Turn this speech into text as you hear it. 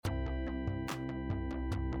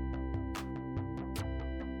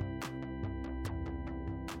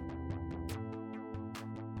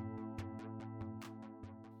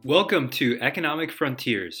Welcome to Economic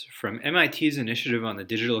Frontiers from MIT's Initiative on the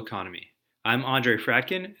Digital Economy. I'm Andre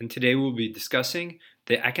Fratkin, and today we'll be discussing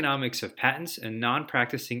the economics of patents and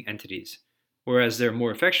non-practicing entities, or as they're more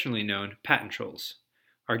affectionately known, patent trolls.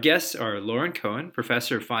 Our guests are Lauren Cohen,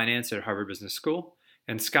 Professor of Finance at Harvard Business School,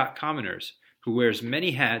 and Scott Commoners, who wears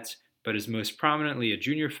many hats but is most prominently a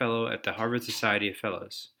junior fellow at the Harvard Society of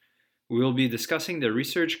Fellows. We will be discussing the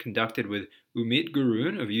research conducted with Umit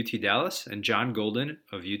Gurun of UT Dallas and John Golden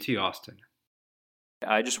of UT Austin.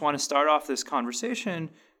 I just want to start off this conversation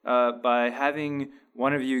by having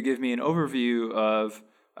one of you give me an overview of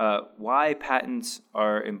why patents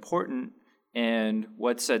are important and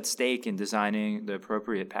what's at stake in designing the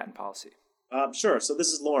appropriate patent policy. Sure. So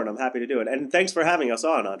this is Lauren. I'm happy to do it. And thanks for having us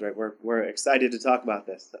on, Andre. We're excited to talk about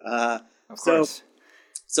this. Of course.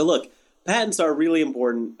 So look, patents are really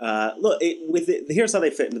important. Here's how they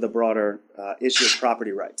fit into the broader issue of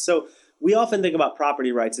property rights. So we often think about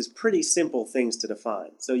property rights as pretty simple things to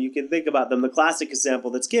define. So you can think about them. The classic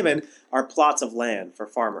example that's given are plots of land for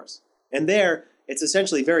farmers. And there, it's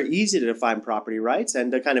essentially very easy to define property rights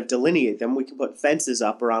and to kind of delineate them. We can put fences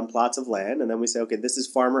up around plots of land, and then we say, okay, this is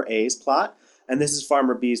farmer A's plot, and this is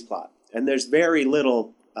farmer B's plot. And there's very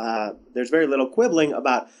little quibbling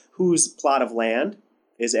about whose plot of land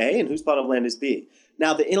is A and whose plot of land is B.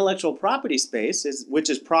 Now, the intellectual property space, which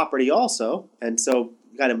is property also, and so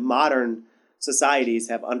kind of modern societies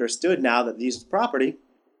have understood now that these is property,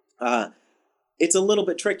 it's a little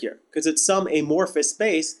bit trickier because it's some amorphous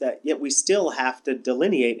space that yet we still have to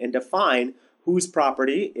delineate and define whose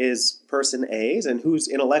property is person A's and whose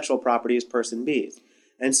intellectual property is person B's.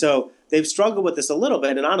 And so they've struggled with this a little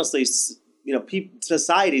bit, and honestly,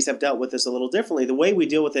 societies have dealt with this a little differently. The way we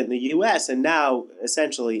deal with it in the U.S. and now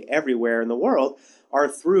essentially everywhere in the world are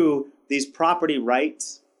through these property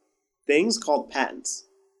rights things called patents.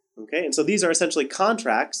 Okay, and so these are essentially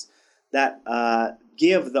contracts that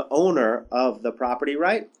give the owner of the property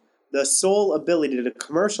right the sole ability to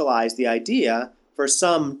commercialize the idea for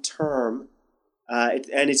some term,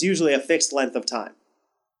 and it's usually a fixed length of time.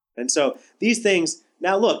 And so these things,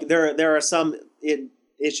 now look, there are some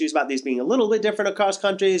issues about these being a little bit different across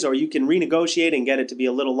countries, or you can renegotiate and get it to be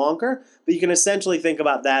a little longer, but you can essentially think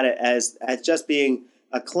about that as just being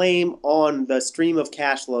a claim on the stream of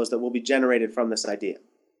cash flows that will be generated from this idea.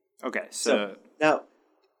 Okay, so that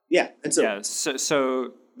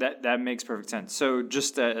makes perfect sense. So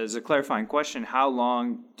just as a clarifying question, how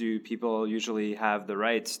long do people usually have the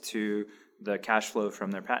rights to the cash flow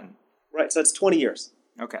from their patent? Right, so it's 20 years.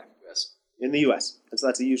 Okay. Yes. In the U.S., and so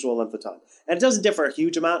that's a usual length of time. And it doesn't differ a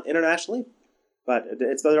huge amount internationally, but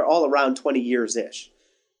they're all around 20 years-ish.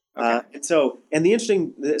 Okay. So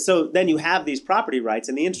then you have these property rights,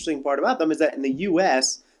 and the interesting part about them is that in the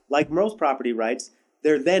U.S., like most property rights,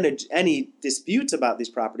 any disputes about these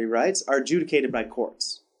property rights are adjudicated by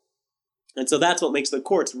courts. And so that's what makes the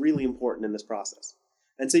courts really important in this process.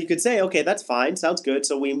 And so you could say, okay, that's fine, sounds good.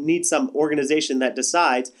 So we need some organization that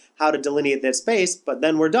decides how to delineate that space, but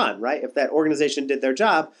then we're done, right? If that organization did their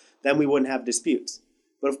job, then we wouldn't have disputes.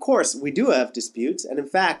 But of course, we do have disputes. And in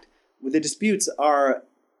fact, the disputes are,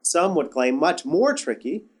 some would claim, much more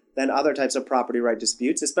tricky than other types of property right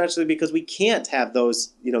disputes, especially because we can't have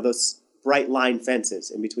those bright line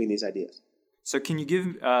fences in between these ideas. So can you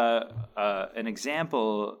give an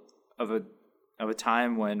example of a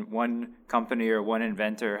time when one company or one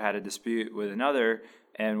inventor had a dispute with another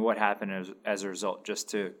and what happened as a result, just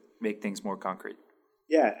to make things more concrete?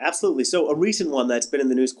 Yeah, absolutely. So a recent one that's been in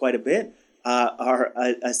the news quite a bit are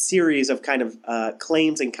a series of kind of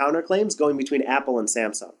claims and counterclaims going between Apple and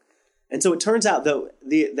Samsung. And so it turns out that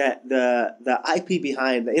the IP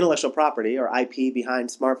behind the intellectual property or IP behind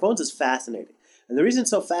smartphones is fascinating. And the reason it's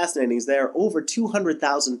so fascinating is there are over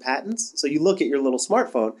 200,000 patents. So you look at your little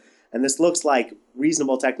smartphone, and this looks like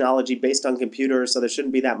reasonable technology based on computers, so there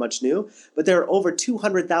shouldn't be that much new. But there are over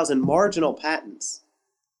 200,000 marginal patents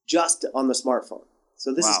just on the smartphone.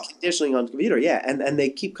 So this is conditioning on computer, and they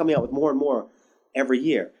keep coming out with more and more every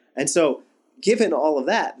year. And so given all of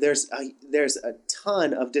that, there's a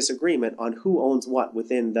ton of disagreement on who owns what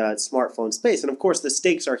within the smartphone space. And of course, the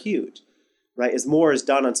stakes are huge, right? As more is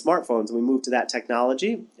done on smartphones, we move to that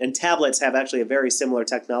technology. And tablets have actually a very similar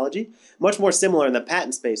technology, much more similar in the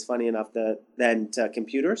patent space, funny enough, than to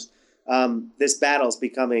computers. This battle is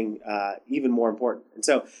becoming even more important. And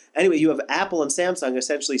so anyway, you have Apple and Samsung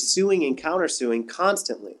essentially suing and countersuing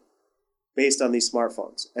constantly based on these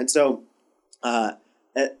smartphones. And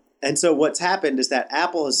so what's happened is that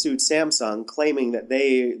Apple has sued Samsung, claiming that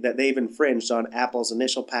they've infringed on Apple's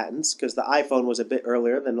initial patents because the iPhone was a bit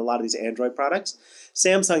earlier than a lot of these Android products.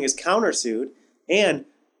 Samsung is countersued, and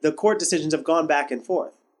the court decisions have gone back and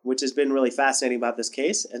forth. which has been really fascinating about this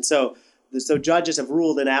case. And so judges have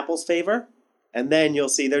ruled in Apple's favor. And then you'll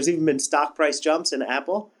see there's even been stock price jumps in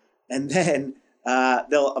Apple. And then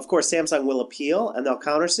of course, Samsung will appeal and they'll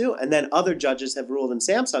countersue. And then other judges have ruled in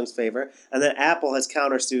Samsung's favor. And then Apple has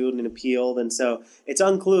countersued and appealed. And so it's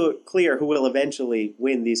unclear who will eventually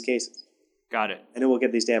win these cases. Got it. And who will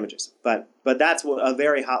get these damages. But that's a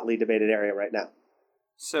very hotly debated area right now.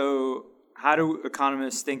 So how do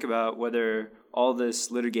economists think about whether all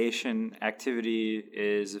this litigation activity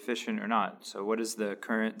is efficient or not? So what is the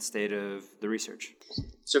current state of the research?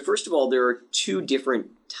 So first of all, there are two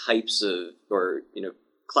different types of,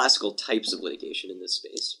 classical types of litigation in this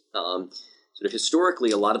space. Sort of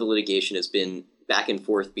historically, a lot of the litigation has been back and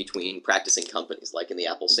forth between practicing companies, like in the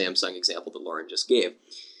Apple-Samsung example that Lauren just gave.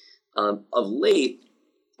 Of late,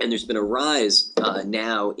 and there's been a rise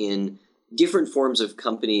now in different forms of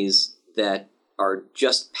companies that are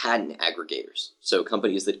just patent aggregators. So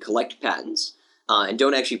companies that collect patents and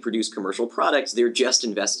don't actually produce commercial products, they're just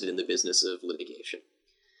invested in the business of litigation.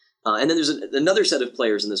 And then there's another set of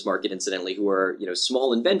players in this market, incidentally, who are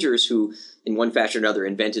small inventors who, in one fashion or another,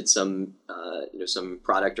 invented some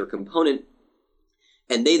product or component,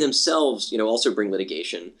 and they themselves also bring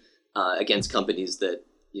litigation against companies that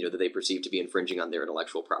that they perceive to be infringing on their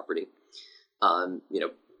intellectual property.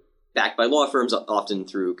 Backed by law firms, often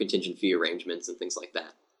through contingent fee arrangements and things like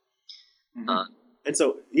that. Mm-hmm. And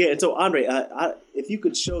so Andre, if you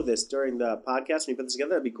could show this during the podcast when you put this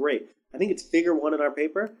together, that'd be great. I think it's figure 1 in our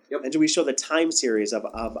paper. Yep. And we show the time series of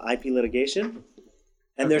IP litigation.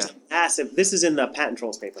 And there's massive, this is in the patent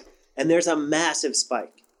trolls paper, and there's a massive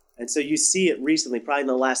spike. And so you see it recently, probably in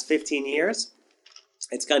the last 15 years.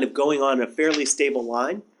 It's kind of going on a fairly stable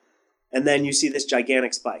line. And then you see this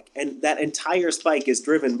gigantic spike. And that entire spike is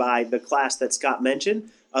driven by the class that Scott mentioned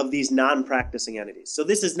of these non-practicing entities. So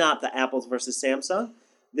this is not the Apples versus Samsung.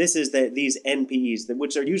 This is these NPEs,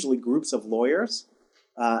 which are usually groups of lawyers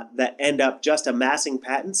that end up just amassing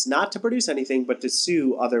patents, not to produce anything, but to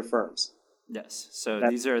sue other firms. Yes. So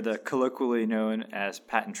these are the colloquially known as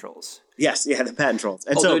patent trolls. Yes, yeah, the patent trolls.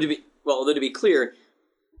 And although to be clear,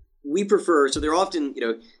 we prefer, so they're often,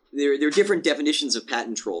 there are different definitions of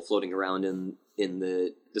patent troll floating around in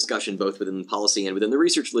the discussion, both within policy and within the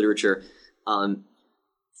research literature.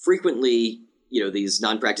 Frequently, these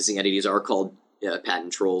non-practicing entities are called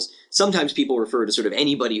patent trolls. Sometimes people refer to sort of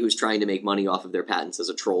anybody who's trying to make money off of their patents as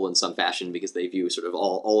a troll in some fashion because they view sort of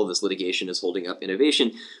all of this litigation as holding up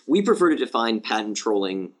innovation. We prefer to define patent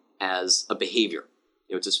trolling as a behavior.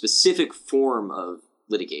 It's a specific form of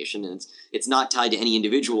litigation, and it's not tied to any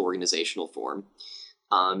individual organizational form.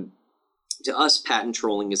 To us, patent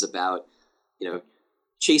trolling is about,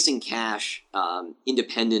 chasing cash,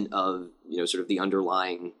 independent of, sort of the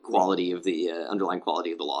underlying quality of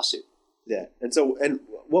the lawsuit. Yeah, and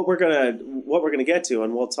what we're gonna get to,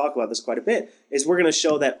 and we'll talk about this quite a bit, is we're gonna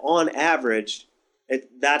show that on average,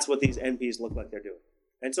 that's what these NPs look like they're doing.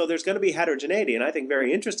 And so there's going to be heterogeneity, and I think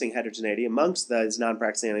very interesting heterogeneity amongst these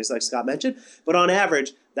non-practicing entities, like Scott mentioned. But on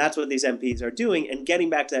average, that's what these NPs are doing. And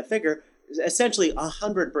getting back to that figure, essentially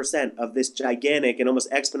 100% of this gigantic and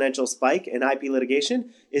almost exponential spike in IP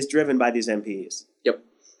litigation is driven by these NPs. Yep.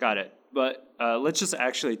 Got it. But let's just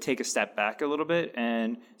actually take a step back a little bit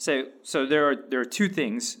and say, so there are two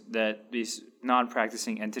things that these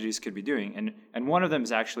non-practicing entities could be doing. And one of them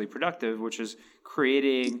is actually productive, which is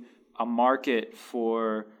creating a market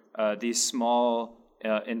for these small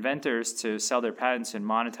inventors to sell their patents and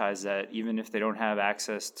monetize that, even if they don't have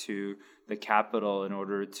access to the capital in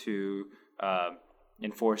order to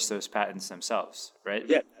enforce those patents themselves, right?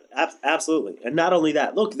 Yeah, absolutely. And not only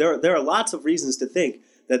that, look, there are lots of reasons to think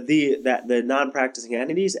that the non-practicing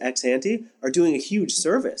entities, ex ante, are doing a huge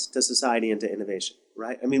service to society and to innovation,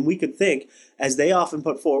 right? I mean, we could think, as they often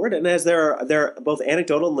put forward, and as there are both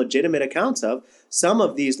anecdotal and legitimate accounts of, some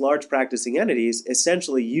of these large practicing entities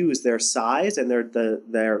essentially use their size and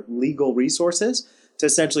their legal resources to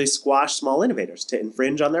essentially squash small innovators, to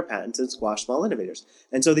infringe on their patents and squash small innovators.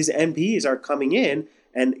 And so these NPs are coming in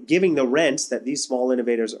and giving the rents that these small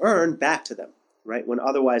innovators earn back to them, right? When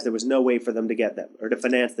otherwise there was no way for them to get them or to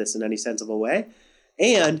finance this in any sensible way.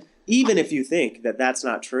 And even if you think that that's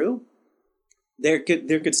not true, there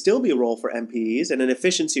could still be a role for NPEs and an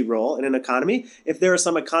efficiency role in an economy if there are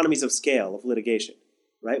some economies of scale of litigation,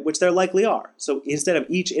 right? Which there likely are. So instead of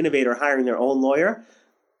each innovator hiring their own lawyer,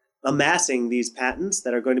 amassing these patents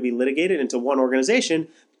that are going to be litigated into one organization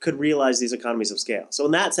could realize these economies of scale. So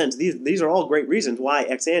in that sense, these are all great reasons why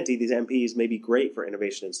ex ante these NPEs may be great for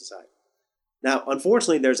innovation in society. Now,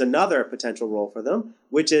 unfortunately, there's another potential role for them,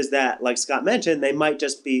 which is that, like Scott mentioned, they might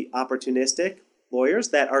just be opportunistic lawyers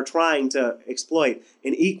that are trying to exploit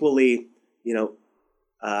an equally,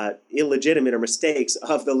 illegitimate or mistakes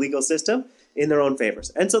of the legal system in their own favors.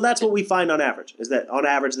 And so that's what we find on average, is that on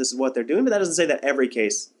average this is what they're doing, but that doesn't say that every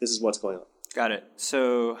case this is what's going on. Got it.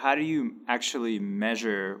 So how do you actually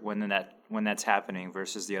measure when that's happening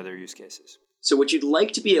versus the other use cases? So what you'd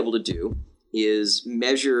like to be able to do is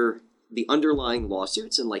measure the underlying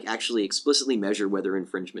lawsuits and actually explicitly measure whether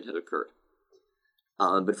infringement had occurred.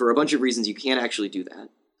 But for a bunch of reasons, you can't actually do that.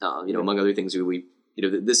 Among other things,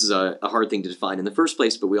 this is a hard thing to define in the first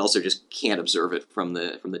place, but we also just can't observe it from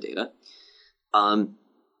the data.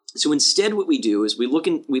 So instead, what we do is we look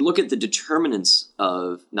at the determinants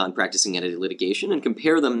of non-practicing entity litigation and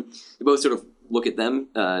compare them. We both sort of look at them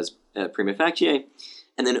as prima facie,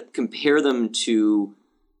 and then compare them to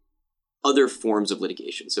other forms of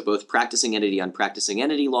litigation. So both practicing entity on practicing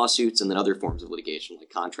entity lawsuits, and then other forms of litigation like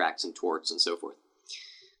contracts and torts and so forth.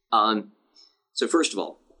 So first of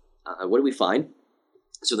all, what do we find?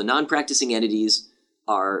 So the non-practicing entities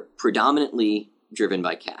are predominantly driven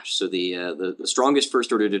by cash. So the strongest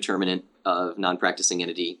first-order determinant of non-practicing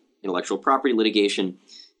entity intellectual property litigation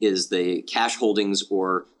is the cash holdings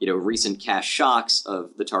or recent cash shocks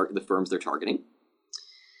of the firms they're targeting.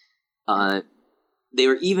 They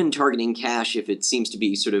are even targeting cash if it seems to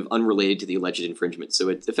be sort of unrelated to the alleged infringement. So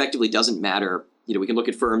it effectively doesn't matter. We can look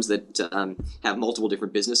at firms that have multiple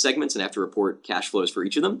different business segments and have to report cash flows for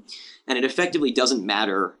each of them. And it effectively doesn't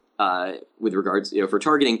matter with regards, for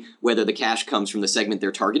targeting, whether the cash comes from the segment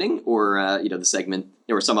they're targeting or, the segment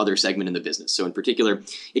or some other segment in the business. So in particular,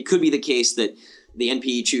 it could be the case that the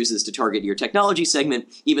NPE chooses to target your technology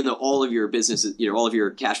segment, even though all of your businesses, all of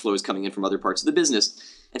your cash flow is coming in from other parts of the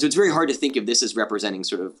business. And so it's very hard to think of this as representing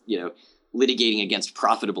sort of, litigating against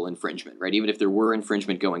profitable infringement, right? Even if there were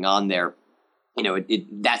infringement going on there,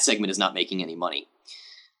 that segment is not making any money.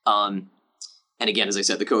 And again, as I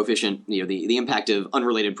said, the coefficient, the impact of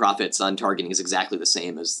unrelated profits on targeting is exactly the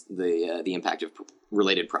same as the impact of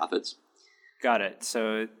related profits. Got it.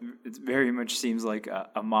 So it very much seems like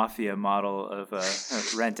a mafia model of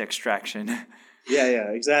rent extraction.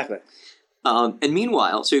 Yeah, exactly. And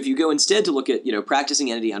meanwhile, so if you go instead to look at, practicing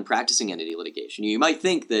entity on practicing entity litigation, you might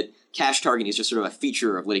think that cash targeting is just sort of a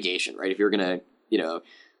feature of litigation, right? If you're going to,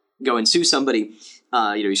 go and sue somebody,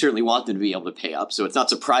 you certainly want them to be able to pay up. So it's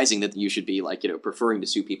not surprising that you should be preferring to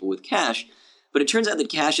sue people with cash. But it turns out that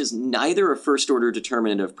cash is neither a first-order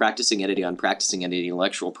determinant of practicing entity on practicing entity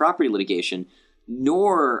intellectual property litigation,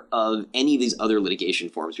 nor of any of these other litigation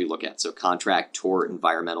forms we look at. So contract, tort,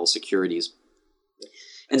 environmental, securities.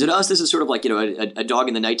 And so to us, this is sort of like, a dog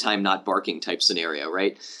in the nighttime not barking type scenario,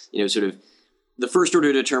 right? Sort of the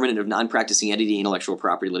first-order determinant of non-practicing entity intellectual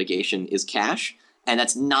property litigation is cash. And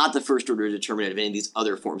that's not the first order determinant of any of these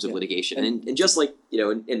other forms of litigation. And just like,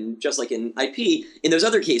 just like in IP, in those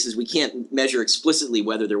other cases, we can't measure explicitly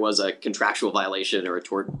whether there was a contractual violation or a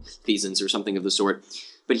tortfeasance or something of the sort.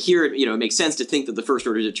 But here, it makes sense to think that the first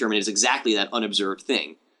order determinant is exactly that unobserved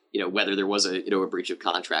thing, whether there was a breach of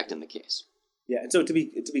contract in the case. Yeah, and so to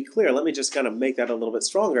be clear, let me just kind of make that a little bit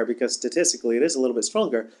stronger, because statistically it is a little bit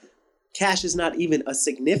stronger. Cash is not even a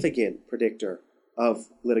significant predictor of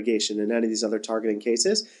litigation in any of these other targeting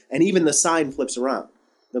cases, and even the sign flips around.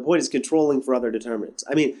 The point is controlling for other determinants.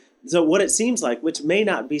 I mean, so what it seems like, which may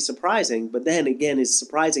not be surprising, but then again is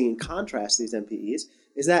surprising in contrast to these NPEs,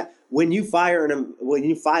 is that when you file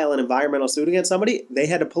an environmental suit against somebody, they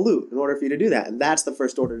had to pollute in order for you to do that, and that's the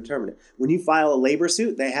first order determinant. When you file a labor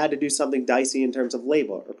suit, they had to do something dicey in terms of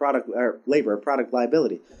labor or product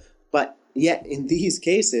liability. But yet in these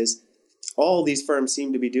cases, all these firms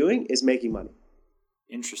seem to be doing is making money.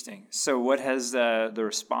 Interesting. So what has the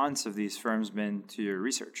response of these firms been to your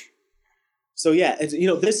research? So yeah,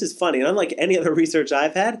 this is funny. And unlike any other research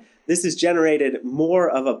I've had, this has generated more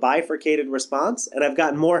of a bifurcated response, and I've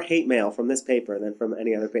gotten more hate mail from this paper than from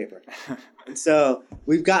any other paper. And so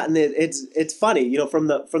we've gotten it. It's funny, from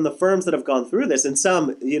the firms that have gone through this, and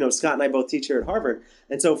some, Scott and I both teach here at Harvard,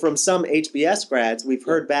 and so from some HBS grads, we've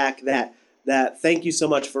heard back that thank you so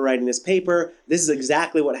much for writing this paper. This is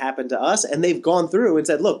exactly what happened to us. And they've gone through and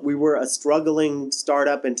said, look, we were a struggling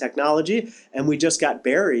startup in technology, and we just got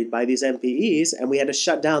buried by these NPEs, and we had to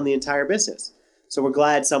shut down the entire business. So we're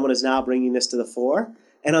glad someone is now bringing this to the fore.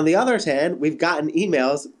 And on the other hand, we've gotten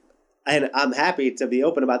emails, and I'm happy to be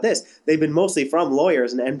open about this. They've been mostly from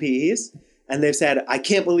lawyers and NPEs, and they've said, I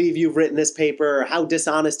can't believe you've written this paper. How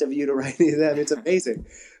dishonest of you to write them. It's amazing,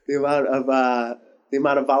 the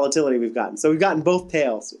amount of volatility we've gotten. So we've gotten both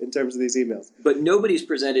tails in terms of these emails. But nobody's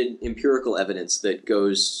presented empirical evidence that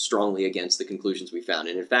goes strongly against the conclusions we found.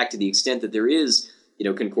 And in fact, to the extent that there is,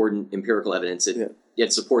 concordant empirical evidence,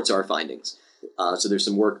 it supports our findings. So there's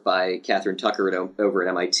some work by Catherine Tucker over at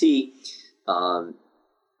MIT,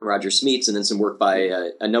 Roger Smeets, and then some work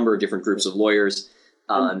by a number of different groups of lawyers,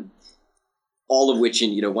 all of which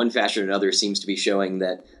in one fashion or another seems to be showing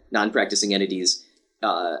that non-practicing entities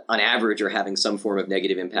on average are having some form of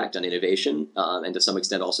negative impact on innovation and to some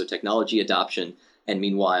extent also technology adoption. And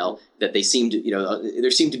meanwhile, that they seem to,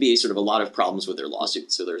 there seem to be sort of a lot of problems with their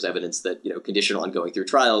lawsuits. So there's evidence that, conditional on going through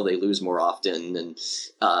trial, they lose more often and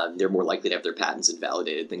they're more likely to have their patents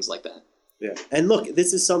invalidated, things like that. Yeah. And look,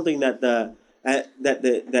 this is something that the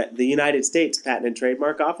United States Patent and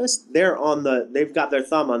Trademark Office, they've got their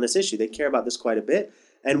thumb on this issue. They care about this quite a bit.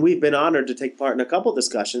 And we've been honored to take part in a couple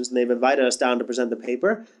discussions, and they've invited us down to present the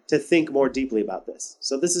paper to think more deeply about this.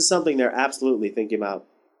 So this is something they're absolutely thinking about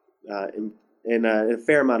in a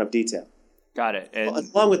fair amount of detail. Got it.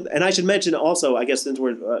 And I should mention also, I guess since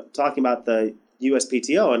we're talking about the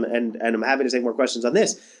USPTO, and I'm happy to take more questions on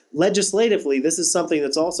this, legislatively, this is something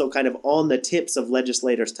that's also kind of on the tips of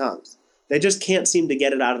legislators' tongues. They just can't seem to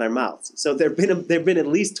get it out of their mouths. So there've been at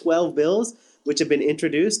least 12 bills which have been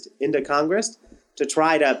introduced into Congress to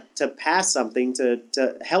try to pass something to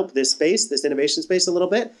help this innovation space a little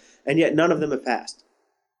bit, and yet none of them have passed.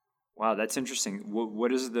 Wow, that's interesting.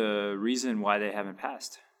 What is the reason why they haven't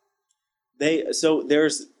passed?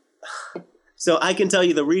 So I can tell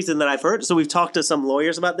you the reason that I've heard. So we've talked to some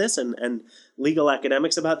lawyers about this and legal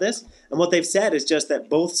academics about this. And what they've said is just that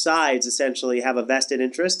both sides essentially have a vested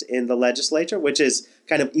interest in the legislature, which is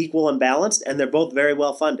kind of equal and balanced, and they're both very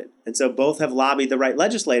well funded. And so both have lobbied the right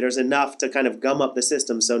legislators enough to kind of gum up the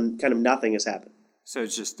system so kind of nothing has happened. So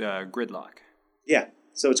it's just gridlock. Yeah,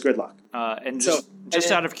 so it's gridlock. And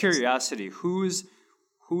just out of curiosity, who is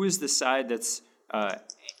the side that's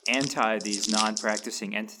anti these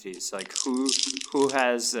non-practicing entities? Like who's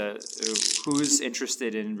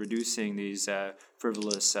interested in reducing these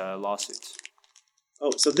frivolous lawsuits?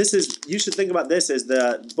 Oh, so you should think about this as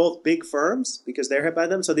both big firms, because they're hit by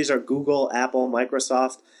them. So these are Google, Apple,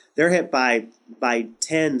 Microsoft. They're hit by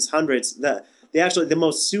tens, hundreds. The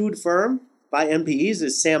most sued firm by NPEs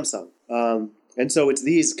is Samsung. And so it's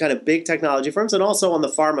these kind of big technology firms, and also on the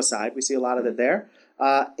pharma side, we see a lot of it there.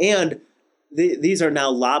 And these are now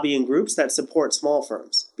lobbying groups that support small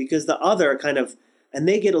firms, because the other kind of, and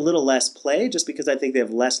they get a little less play just because I think they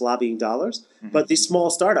have less lobbying dollars. Mm-hmm. But these small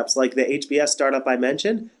startups, like the HBS startup I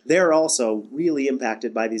mentioned, they're also really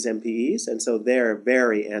impacted by these MPEs, and so they're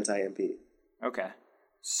very anti-MPE. Okay.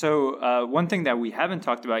 So one thing that we haven't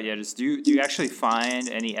talked about yet is, do you actually find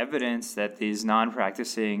any evidence that these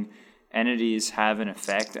non-practicing entities have an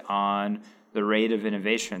effect on the rate of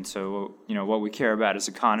innovation? So, what we care about as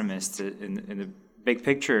economists in the big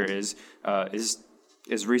picture is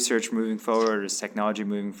research moving forward, is technology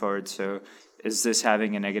moving forward? So is this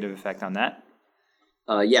having a negative effect on that?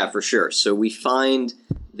 Yeah, for sure. So we find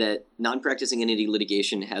that non-practicing entity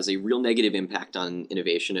litigation has a real negative impact on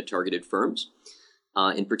innovation at targeted firms.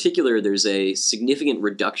 In particular, there's a significant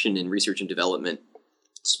reduction in research and development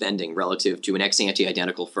spending relative to an ex-ante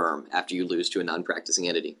identical firm after you lose to a non-practicing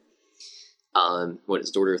entity. What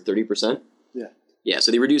is the order of 30%? Yeah. Yeah,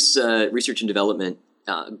 so they reduce research and development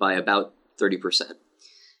by about 30%.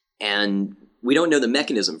 And we don't know the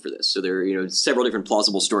mechanism for this. So there are several different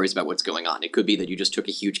plausible stories about what's going on. It could be that you just took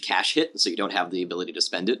a huge cash hit, so you don't have the ability to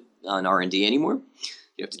spend it on R&D anymore.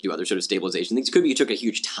 You have to do other sort of stabilization things. It could be you took a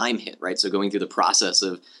huge time hit, right? So going through the process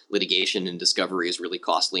of litigation and discovery is really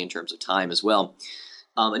costly in terms of time as well.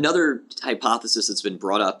 Another hypothesis that's been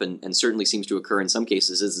brought up and certainly seems to occur in some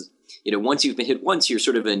cases is, once you've been hit once, you're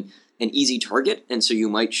sort of an easy target, and so you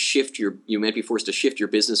might be forced to shift your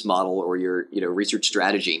business model or your research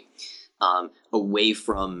strategy away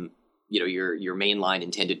from your mainline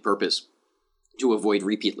intended purpose to avoid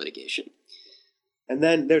repeat litigation. And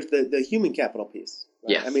then there's the human capital piece.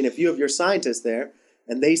 Right? Yeah. I mean, if you have your scientists there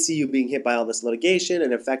and they see you being hit by all this litigation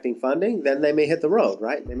and affecting funding, then they may hit the road,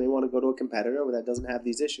 right? They may want to go to a competitor that doesn't have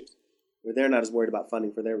these issues, where they're not as worried about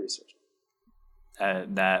funding for their research.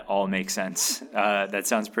 That all makes sense. That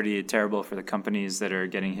sounds pretty terrible for the companies that are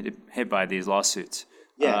getting hit by these lawsuits.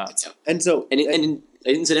 Yeah, and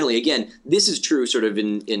incidentally, again, this is true sort of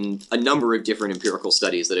in a number of different empirical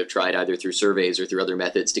studies that have tried either through surveys or through other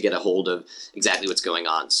methods to get a hold of exactly what's going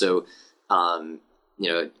on. So,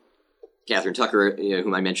 Catherine Tucker,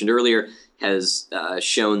 whom I mentioned earlier, has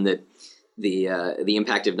shown that the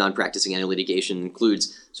impact of non-practicing entity litigation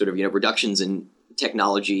includes sort of reductions in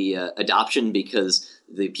technology adoption because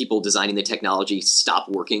the people designing the technology stop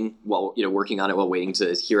working working on it while waiting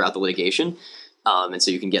to hear out the litigation, and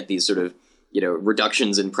so you can get these sort of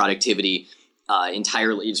reductions in productivity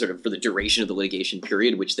entirely sort of for the duration of the litigation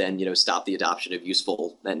period, which then stop the adoption of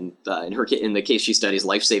useful and in the case she studies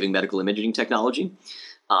life-saving medical imaging technology.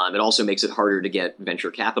 It also makes it harder to get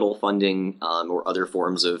venture capital funding or other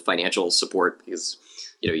forms of financial support because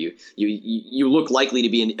you look likely to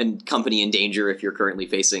be a company in danger if you're currently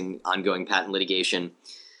facing ongoing patent litigation,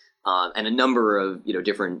 and a number of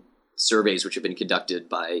different surveys which have been conducted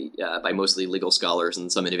by mostly legal scholars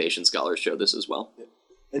and some innovation scholars show this as well.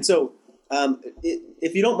 And so,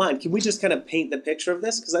 if you don't mind, can we just kind of paint the picture of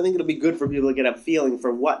this? Because I think it'll be good for people to get a feeling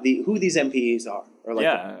for who these NPEs are. Or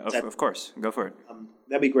of course. Go for it.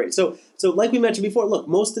 That'd be great. So like we mentioned before, look,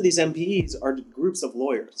 most of these NPEs are groups of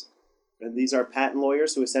lawyers. And these are patent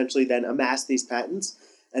lawyers who essentially then amass these patents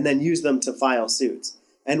and then use them to file suits.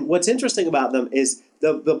 And what's interesting about them is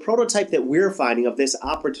the prototype that we're finding of this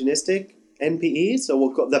opportunistic NPE, so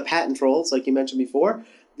we'll call the patent trolls, like you mentioned before,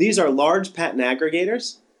 these are large patent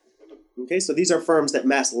aggregators. Okay, so these are firms that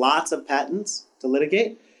amass lots of patents to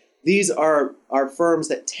litigate. These are firms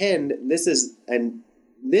that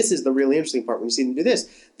this is the really interesting part when you see them do this,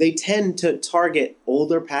 they tend to target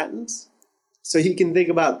older patents. So you can think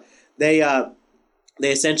about they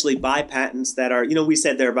essentially buy patents that are, we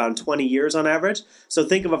said they're about 20 years on average. So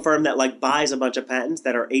think of a firm that buys a bunch of patents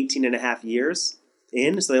that are 18 and a half years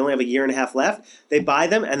in, so they only have a year and a half left. They buy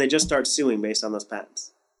them and they just start suing based on those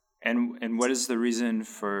patents. And what is the reason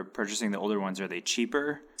for purchasing the older ones? Are they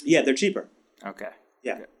cheaper? Yeah, they're cheaper. Okay.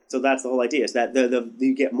 Yeah. Okay. So that's the whole idea, is that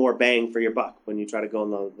you get more bang for your buck when you try to go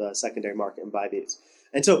in the secondary market and buy these.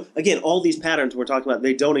 And so, again, all these patterns we're talking about,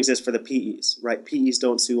 they don't exist for the PEs, right? PEs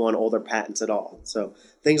don't sue on older patents at all. So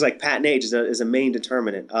things like patent age is a main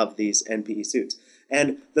determinant of these NPE suits.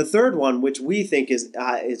 And the third one, which we think is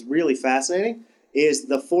really fascinating, is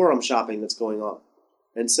the forum shopping that's going on.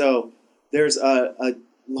 And so there's a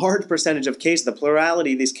large percentage of cases, the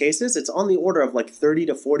plurality of these cases, it's on the order of 30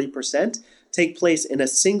 to 40%, take place in a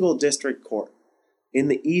single district court in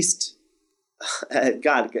the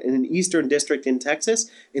in an eastern district in Texas,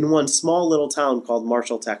 in one small little town called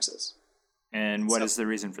Marshall, Texas. And what is the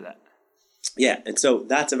reason for that? Yeah, and so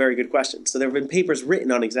that's a very good question. So there have been papers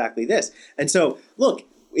written on exactly this. And so, look,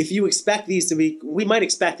 if you expect these to be, we might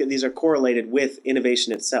expect that these are correlated with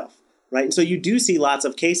innovation itself, right? And so you do see lots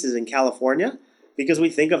of cases in California because we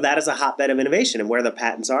think of that as a hotbed of innovation and where the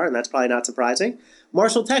patents are, and that's probably not surprising.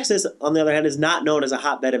 Marshall, Texas, on the other hand, is not known as a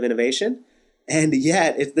hotbed of innovation, and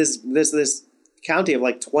yet it's this county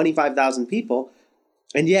of 25,000 people,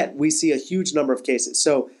 and yet we see a huge number of cases.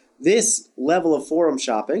 So this level of forum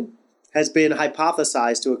shopping has been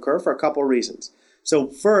hypothesized to occur for a couple of reasons. So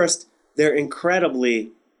first, they're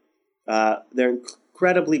incredibly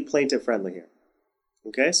plaintiff friendly here.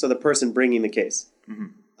 Okay, so the person bringing the case,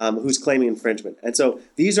 who's claiming infringement, and so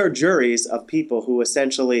these are juries of people who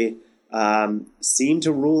essentially seem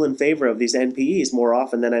to rule in favor of these NPEs more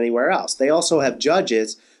often than anywhere else. They also have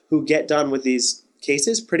judges who get done with these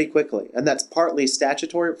cases pretty quickly. And that's partly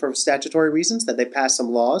for statutory reasons, that they pass some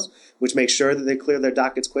laws which make sure that they clear their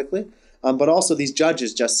dockets quickly. But also these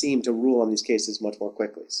judges just seem to rule on these cases much more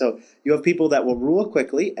quickly. So you have people that will rule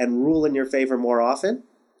quickly and rule in your favor more often.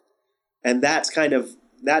 And that's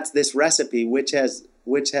this recipe which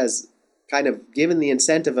has kind of given the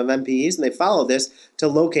incentive of NPEs, and they follow this, to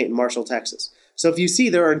locate in Marshall, Texas. So if you see,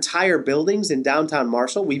 there are entire buildings in downtown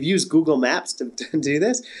Marshall. We've used Google Maps to do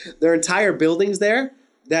this. There are entire buildings there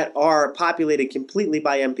that are populated completely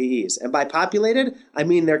by NPEs. And by populated, I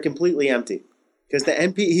mean they're completely empty. Because the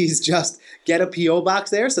NPEs just get a P.O. box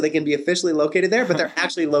there so they can be officially located there, but they're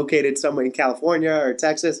actually located somewhere in California or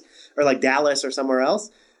Texas or Dallas or somewhere else.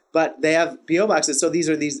 But they have P.O. boxes, so these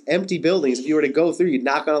are these empty buildings. If you were to go through, you'd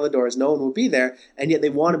knock on all the doors, no one would be there, and yet they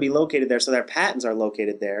want to be located there, so their patents are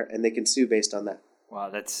located there, and they can sue based on that. Wow,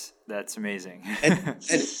 that's amazing.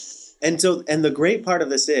 and the great part of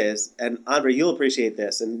this is, and Andre, you'll appreciate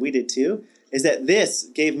this, and we did too, is that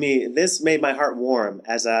this made my heart warm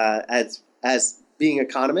as being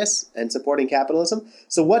economists and supporting capitalism.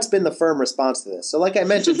 So what's been the firm response to this? So like I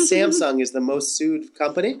mentioned, Samsung is the most sued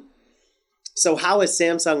company. So how has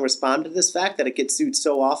Samsung responded to this fact that it gets sued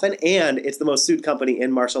so often, and it's the most sued company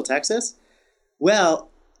in Marshall, Texas?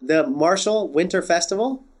 Well, the Marshall Winter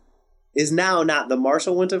Festival is now not the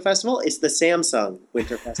Marshall Winter Festival, it's the Samsung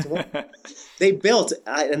Winter Festival. They built,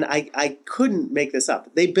 and I couldn't make this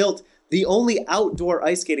up, they built the only outdoor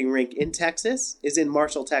ice skating rink in Texas is in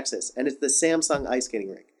Marshall, Texas, and it's the Samsung ice skating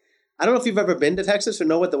rink. I don't know if you've ever been to Texas or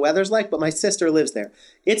know what the weather's like, but my sister lives there.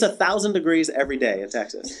 It's 1,000 degrees every day in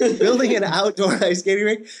Texas. Building an outdoor ice skating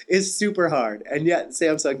rink is super hard, and yet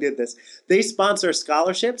Samsung did this. They sponsor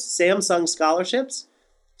scholarships, Samsung scholarships,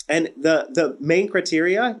 And the main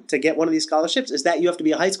criteria to get one of these scholarships is that you have to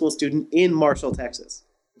be a high school student in Marshall, Texas.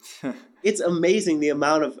 It's amazing the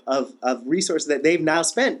amount of resources that they've now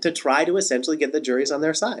spent to try to essentially get the juries on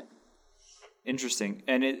their side. Interesting.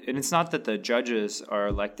 And it's not that the judges are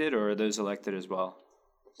elected, or are those elected as well?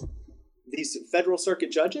 These federal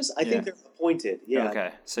circuit judges, I think they're appointed. Yeah.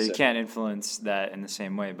 Okay. So you can't influence that in the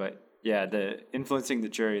same way. But yeah, the influencing the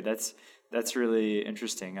jury, that's really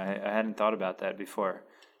interesting. I hadn't thought about that before.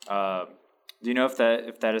 Do you know if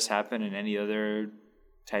that has happened in any other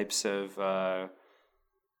types of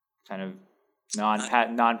kind of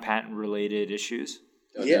non-patent related issues?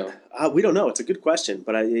 We don't know. It's a good question,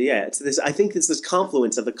 but it's this. I think it's this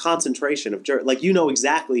confluence of the concentration of like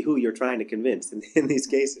exactly who you're trying to convince in these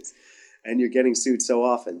cases, and you're getting sued so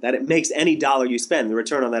often that it makes any dollar you spend, the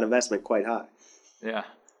return on that investment, quite high. Yeah.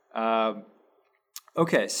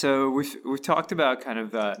 Okay, so we've talked about kind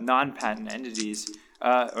of non-patent entities,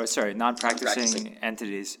 non-practicing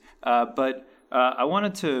entities, but I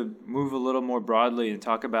wanted to move a little more broadly and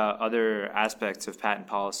talk about other aspects of patent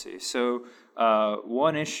policy. So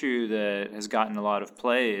one issue that has gotten a lot of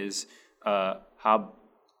play is how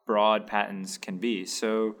broad patents can be.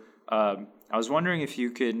 So I was wondering if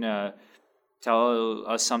you could tell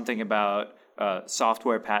us something about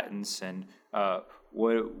software patents and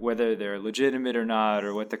whether they're legitimate or not,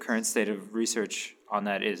 or what the current state of research on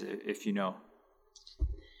that is, if you know.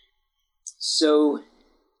 So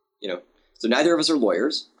neither of us are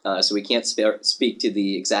lawyers, so we can't speak to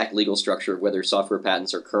the exact legal structure of whether software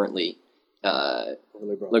patents are currently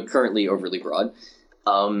overly broad,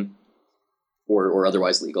 or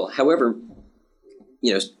otherwise legal. However,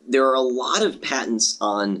 there are a lot of patents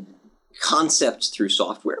on concepts through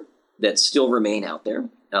software that still remain out there.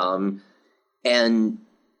 And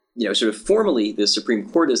sort of formally, the Supreme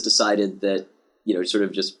Court has decided that sort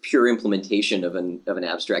of just pure implementation of an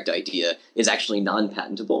abstract idea is actually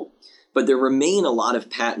non-patentable. But there remain a lot of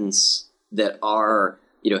patents that are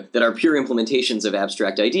pure implementations of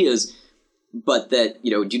abstract ideas, but that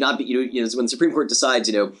do not be when the Supreme Court decides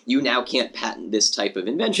you now can't patent this type of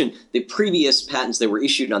invention, the previous patents that were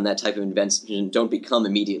issued on that type of invention don't become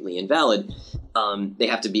immediately invalid. They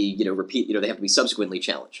have to be they have to be subsequently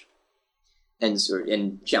challenged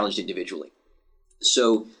and challenged individually.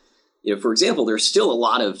 So for example, there's still a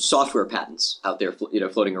lot of software patents out there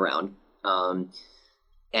floating around.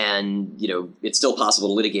 And it's still possible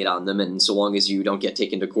to litigate on them, and so long as you don't get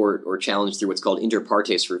taken to court or challenged through what's called inter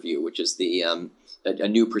partes review, which is the a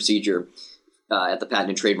new procedure at the Patent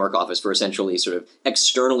and Trademark Office for essentially sort of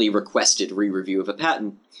externally requested re-review of a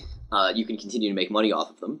patent, you can continue to make money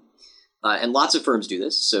off of them, and lots of firms do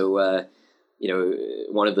this. So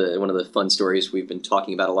one of the fun stories we've been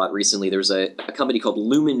talking about a lot recently. There's a company called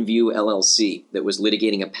LumenView LLC that was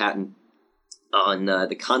litigating a patent on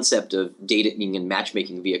the concept of dating and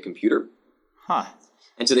matchmaking via computer.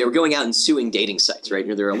 And so they were going out and suing dating sites, right?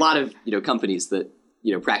 There are a lot of companies that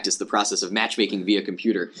practice the process of matchmaking via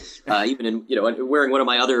computer. Even in wearing one of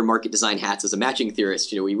my other market design hats as a matching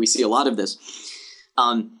theorist, we see a lot of this.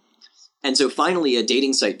 And so finally, a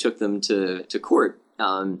dating site took them to court.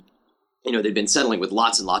 They'd been settling with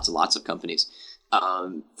lots and lots and lots of companies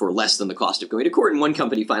for less than the cost of going to court. And one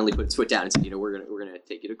company finally put its foot down and said, we're gonna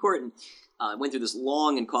take you to court. And went through this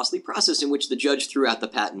long and costly process in which the judge threw out the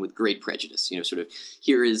patent with great prejudice.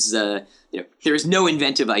 There is no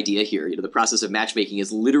inventive idea here. The process of matchmaking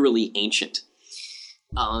is literally ancient.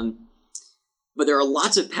 But there are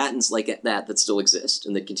lots of patents like that still exist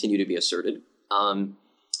and that continue to be asserted.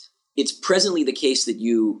 It's presently the case that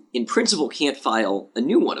you, in principle, can't file a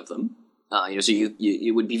new one of them. So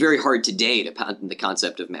it would be very hard today to patent the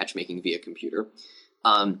concept of matchmaking via computer.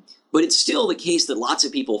 But it's still the case that lots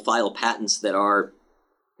of people file patents that are,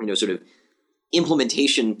 sort of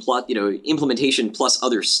implementation plus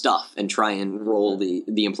other stuff, and try and roll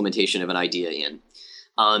the implementation of an idea in.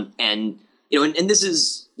 And this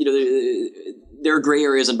is, there are gray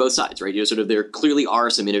areas on both sides, right? There clearly are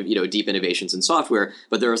some deep innovations in software,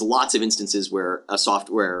 but there's lots of instances where a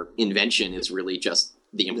software invention is really just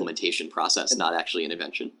the implementation process, not actually an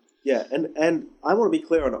invention. Yeah, and I want to be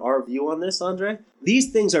clear on our view on this, Andre.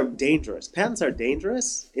 These things are dangerous. Patents are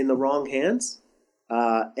dangerous in the wrong hands,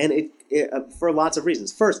 and it for lots of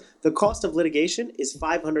reasons. First, the cost of litigation is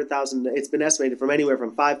 $500,000. It's been estimated from anywhere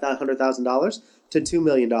from $500,000 to $2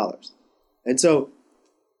 million. And so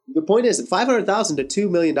the point is that $500,000 to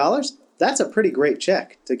 $2 million, that's a pretty great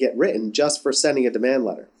check to get written just for sending a demand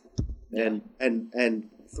letter and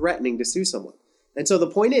threatening to sue someone. And so the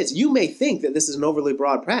point is, you may think that this is an overly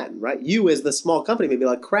broad patent, right? You as the small company may be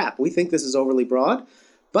like, crap, we think this is overly broad.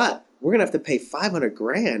 But we're going to have to pay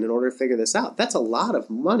 $500,000 in order to figure this out. That's a lot of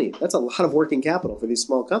money. That's a lot of working capital for these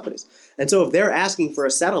small companies. And so if they're asking for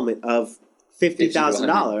a settlement of $50,000,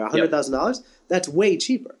 $100,000, that's way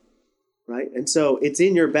cheaper, right? And so it's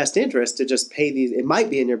in your best interest to just pay these. It might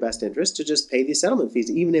be in your best interest to just pay these settlement fees,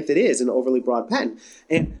 even if it is an overly broad patent.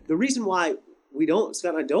 And the reason why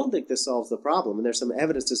Scott, I don't think this solves the problem, and there's some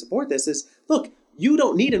evidence to support this, is, look, you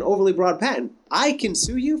don't need an overly broad patent. I can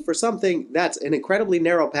sue you for something that's an incredibly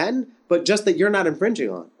narrow patent, but just that you're not infringing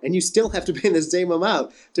on. And you still have to pay the same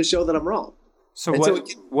amount to show that I'm wrong. So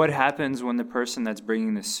what happens when the person that's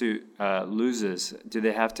bringing the suit loses? Do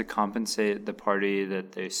they have to compensate the party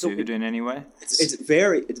that they sued in any way? It's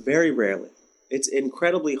very rarely. It's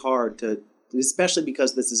incredibly hard to, especially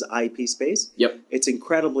because this is IP space. Yep. It's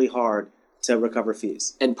incredibly hard to recover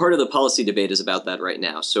fees. And part of the policy debate is about that right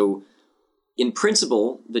now. So in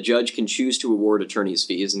principle, the judge can choose to award attorney's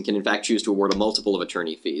fees and can in fact choose to award a multiple of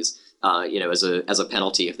attorney fees, as a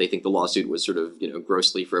penalty if they think the lawsuit was sort of,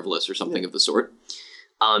 grossly frivolous or something of the sort.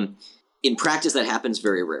 In practice, that happens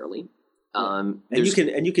very rarely. And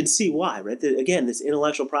you can see why, right? Again, this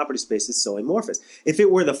intellectual property space is so amorphous. If it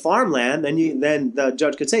were the farmland, then the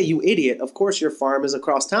judge could say, "You idiot! Of course your farm is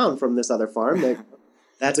across town from this other farm."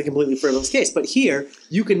 That's a completely frivolous case. But here,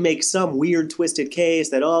 you can make some weird, twisted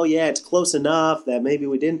case that, oh yeah, it's close enough that maybe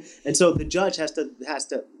we didn't. And so the judge has to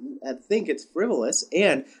think it's frivolous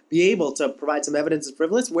and be able to provide some evidence it's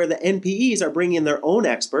frivolous, where the NPEs are bringing in their own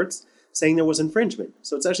experts saying there was infringement.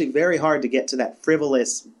 So it's actually very hard to get to that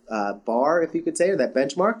frivolous bar, if you could say, or that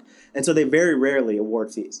benchmark. And so they very rarely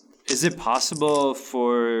award fees. Is it possible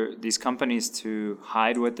for these companies to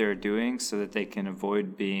hide what they're doing so that they can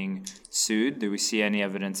avoid being sued? Do we see any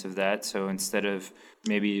evidence of that? So instead of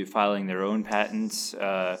maybe filing their own patents,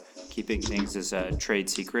 keeping things as trade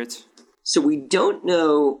secrets? So we don't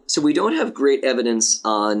know. So we don't have great evidence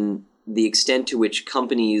on the extent to which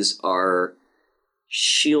companies are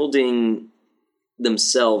shielding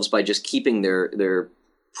themselves by just keeping their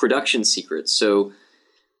production secrets. So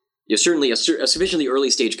certainly a sufficiently early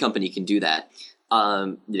stage company can do that.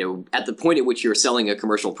 At the point at which you're selling a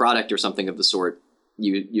commercial product or something of the sort,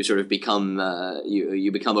 you sort of become you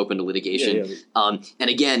become open to litigation. Yeah. And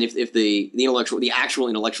again, if the actual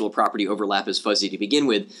intellectual property overlap is fuzzy to begin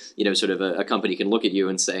with, sort of a company can look at you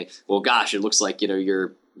and say, well, gosh, it looks like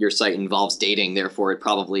your site involves dating, therefore it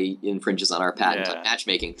probably infringes on our patent on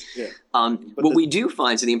matchmaking. Yeah. What we do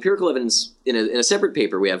find, so the empirical evidence in a separate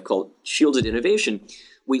paper we have called Shielded Innovation,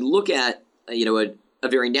 we look at a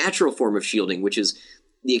very natural form of shielding, which is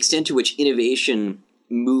the extent to which innovation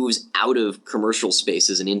moves out of commercial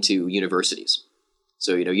spaces and into universities.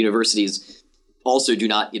 So universities also do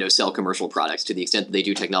not sell commercial products. To the extent that they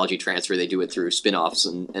do technology transfer, they do it through spin-offs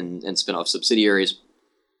and spin-off subsidiaries.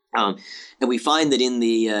 And we find that in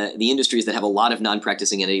the industries that have a lot of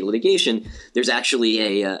non-practicing entity litigation, there's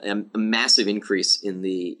actually a massive increase in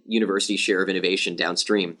the university share of innovation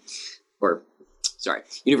downstream,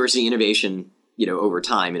 university innovation, over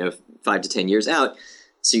time, 5 to 10 years out.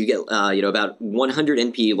 So you get, about 100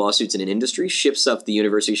 NPE lawsuits in an industry shifts up the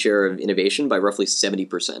university share of innovation by roughly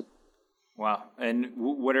 70%. Wow. And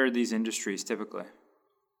what are these industries typically?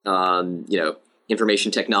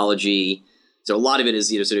 Information technology. So a lot of it is,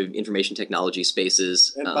 sort of information technology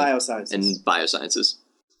spaces. And biosciences.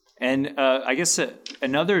 And I guess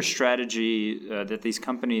another strategy that these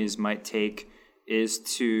companies might take is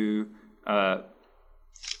to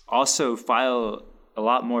also file a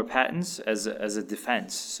lot more patents as a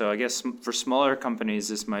defense. So I guess for smaller companies,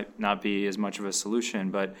 this might not be as much of a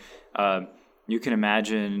solution, but you can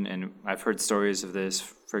imagine, and I've heard stories of this,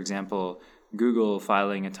 for example, Google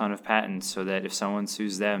filing a ton of patents so that if someone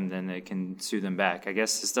sues them, then they can sue them back. I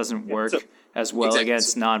guess this doesn't work as well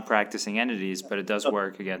against non-practicing entities, but it does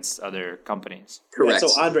work against other companies. Correct. Yeah,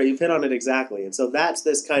 so Andre, you've hit on it exactly. And so that's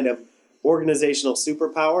this kind of organizational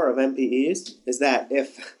superpower of NPEs, is that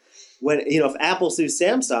if Apple sues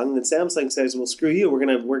Samsung, then Samsung says, well, screw you, we're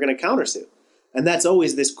gonna countersue. And that's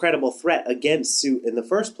always this credible threat against suit in the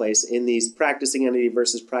first place in these practicing entity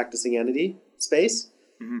versus practicing entity space.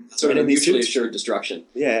 Mm-hmm. Sort of mutually assured destruction.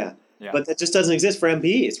 Yeah. But that just doesn't exist for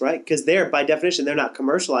NPEs, right? Because by definition, they're not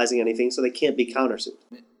commercializing anything, so they can't be countersued.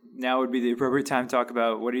 Now would be the appropriate time to talk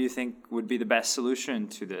about what do you think would be the best solution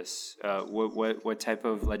to this? What type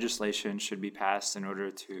of legislation should be passed in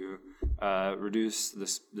order to reduce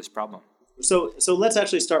this problem? So let's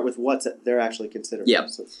actually start with what they're actually considering. Yeah.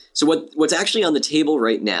 So what's actually on the table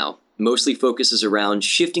right now mostly focuses around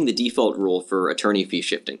shifting the default rule for attorney fee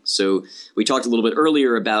shifting. So we talked a little bit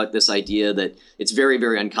earlier about this idea that it's very,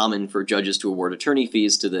 very uncommon for judges to award attorney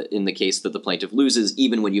fees in the case that the plaintiff loses,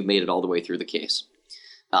 even when you've made it all the way through the case.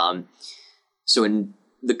 So in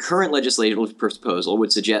the current legislative proposal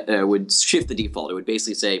would shift the default. It would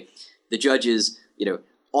basically say the judge is,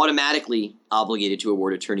 automatically obligated to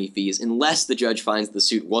award attorney fees unless the judge finds the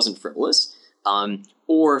suit wasn't frivolous,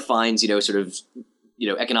 or finds,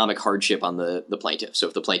 economic hardship on the plaintiff. So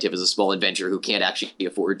if the plaintiff is a small inventor who can't actually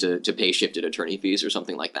afford to pay shifted attorney fees or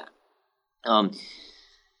something like that.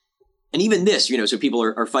 And even this, so people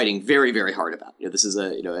are fighting very, very hard about. This is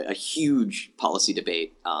a huge policy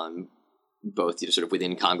debate, both sort of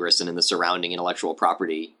within Congress and in the surrounding intellectual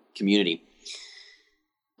property community.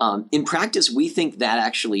 In practice, we think that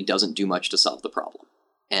actually doesn't do much to solve the problem.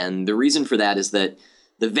 And the reason for that is that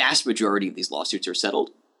the vast majority of these lawsuits are settled.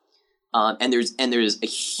 And there's a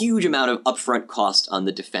huge amount of upfront cost on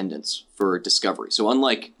the defendants for discovery. So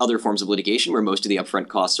unlike other forms of litigation where most of the upfront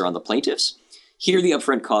costs are on the plaintiffs, here the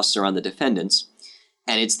upfront costs are on the defendants.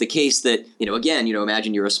 And it's the case that, again,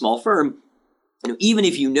 imagine you're a small firm. Even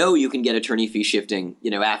if you can get attorney fee shifting,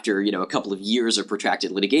 after, a couple of years of protracted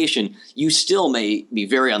litigation, you still may be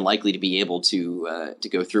very unlikely to be able to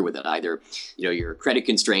go through with it. Either, you're credit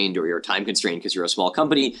constrained or you're time constrained because you're a small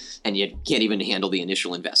company and you can't even handle the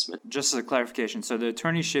initial investment. Just as a clarification, so the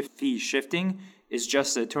attorney fee shifting is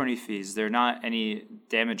just the attorney fees. There are not any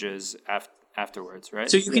damages afterwards, right?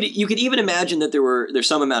 So you could even imagine that there's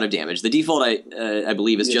some amount of damage. The default, I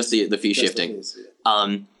believe, is just the fee shifting. The fees,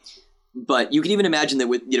 yeah. But you can even imagine that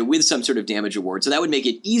with some sort of damage award. So that would make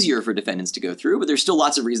it easier for defendants to go through, but there's still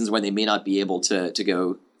lots of reasons why they may not be able to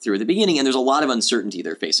go through at the beginning. And there's a lot of uncertainty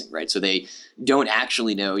they're facing, right? So they don't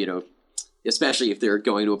actually know, especially if they're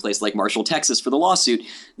going to a place like Marshall, Texas for the lawsuit,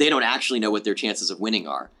 they don't actually know what their chances of winning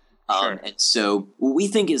are. Sure. And so what we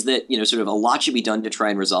think is that, sort of a lot should be done to try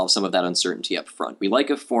and resolve some of that uncertainty up front. We like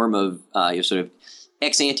a form of sort of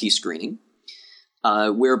ex ante screening,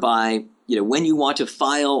 whereby when you want to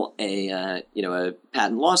file a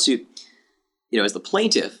patent lawsuit, as the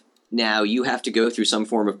plaintiff, now you have to go through some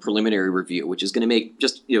form of preliminary review, which is going to make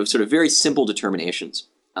just, sort of very simple determinations.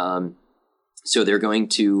 So they're going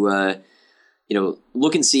to,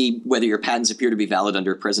 look and see whether your patents appear to be valid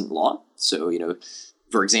under present law. So,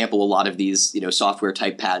 for example, a lot of these, software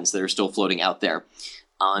type patents that are still floating out there.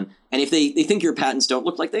 And if they think your patents don't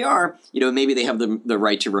look like they are, maybe they have the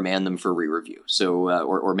right to remand them for re-review. So,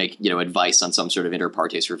 or make, advice on some sort of inter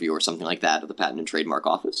partes review or something like that of the Patent and Trademark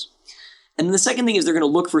Office. And then the second thing is they're going to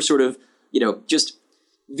look for sort of, just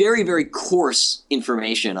very, very coarse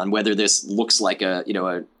information on whether this looks like a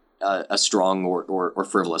strong or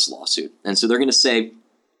frivolous lawsuit. And so they're going to say,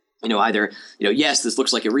 either, yes, this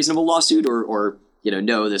looks like a reasonable lawsuit or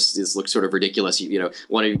no, this looks sort of ridiculous.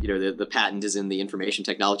 The patent is in the information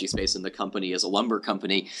technology space and the company is a lumber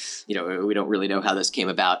company. We don't really know how this came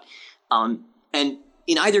about. And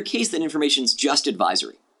in either case, that information is just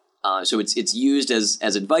advisory. So it's used as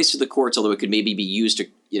advice to the courts, although it could maybe be used to,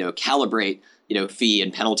 calibrate, fee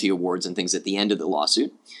and penalty awards and things at the end of the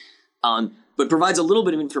lawsuit. But provides a little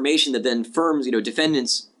bit of information that then firms,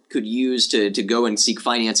 defendants could use to go and seek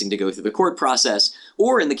financing to go through the court process,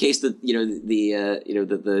 or in the case that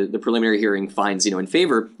the preliminary hearing finds in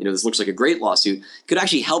favor, this looks like a great lawsuit, could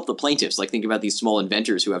actually help the plaintiffs. Like think about these small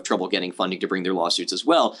inventors who have trouble getting funding to bring their lawsuits as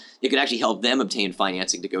well. It could actually help them obtain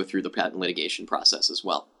financing to go through the patent litigation process as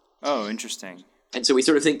well. Oh, interesting. And so we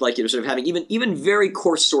sort of think like sort of having even very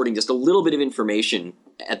coarse sorting, just a little bit of information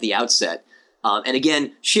at the outset. And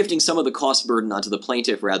again, shifting some of the cost burden onto the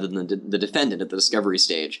plaintiff rather than the defendant at the discovery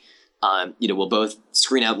stage, will both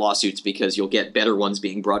screen out lawsuits because you'll get better ones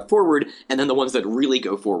being brought forward, and then the ones that really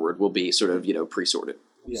go forward will be sort of, pre-sorted.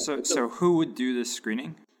 Yeah. So who would do this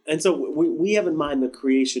screening? And so we have in mind the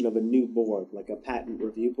creation of a new board, like a patent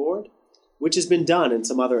review board, which has been done in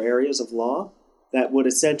some other areas of law that would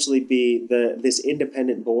essentially be this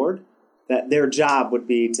independent board, that their job would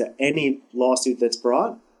be to any lawsuit that's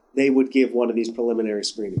brought, they would give one of these preliminary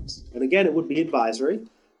screenings. And again, it would be advisory,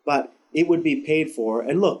 but it would be paid for.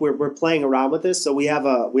 And look, we're playing around with this, so we have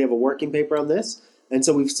a working paper on this, and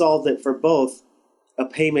so we've solved it for both a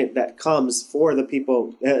payment that comes for the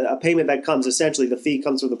people, a payment that comes essentially the fee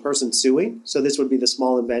comes from the person suing. So this would be the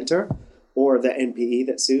small inventor or the NPE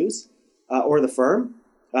that sues, or the firm,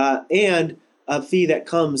 and a fee that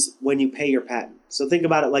comes when you pay your patent. So think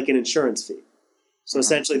about it like an insurance fee. So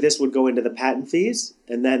essentially this would go into the patent fees,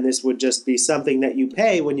 and then this would just be something that you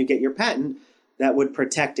pay when you get your patent that would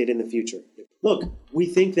protect it in the future. Look, we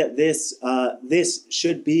think that this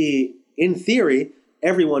should be, in theory,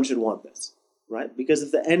 everyone should want this, right? Because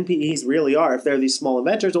if the NPEs really are, if they're these small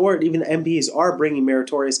inventors, or even the NPEs are bringing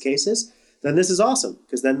meritorious cases, then this is awesome,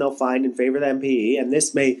 because then they'll find in favor of the NPE, and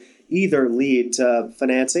this may either lead to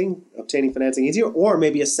obtaining financing easier, or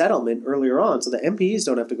maybe a settlement earlier on so the MPs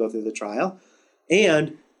don't have to go through the trial.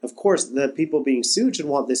 And, of course, the people being sued should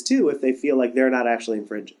want this too if they feel like they're not actually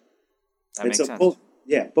infringing. That makes sense.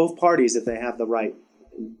 Both parties, if they have the right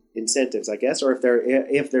incentives, I guess, or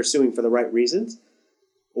if they're suing for the right reasons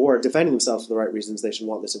or defending themselves for the right reasons, they should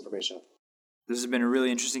want this information out. This has been a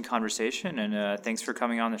really interesting conversation, and thanks for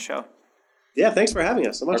coming on the show. Yeah, thanks for having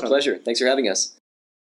us so much. Our pleasure. Thanks for having us.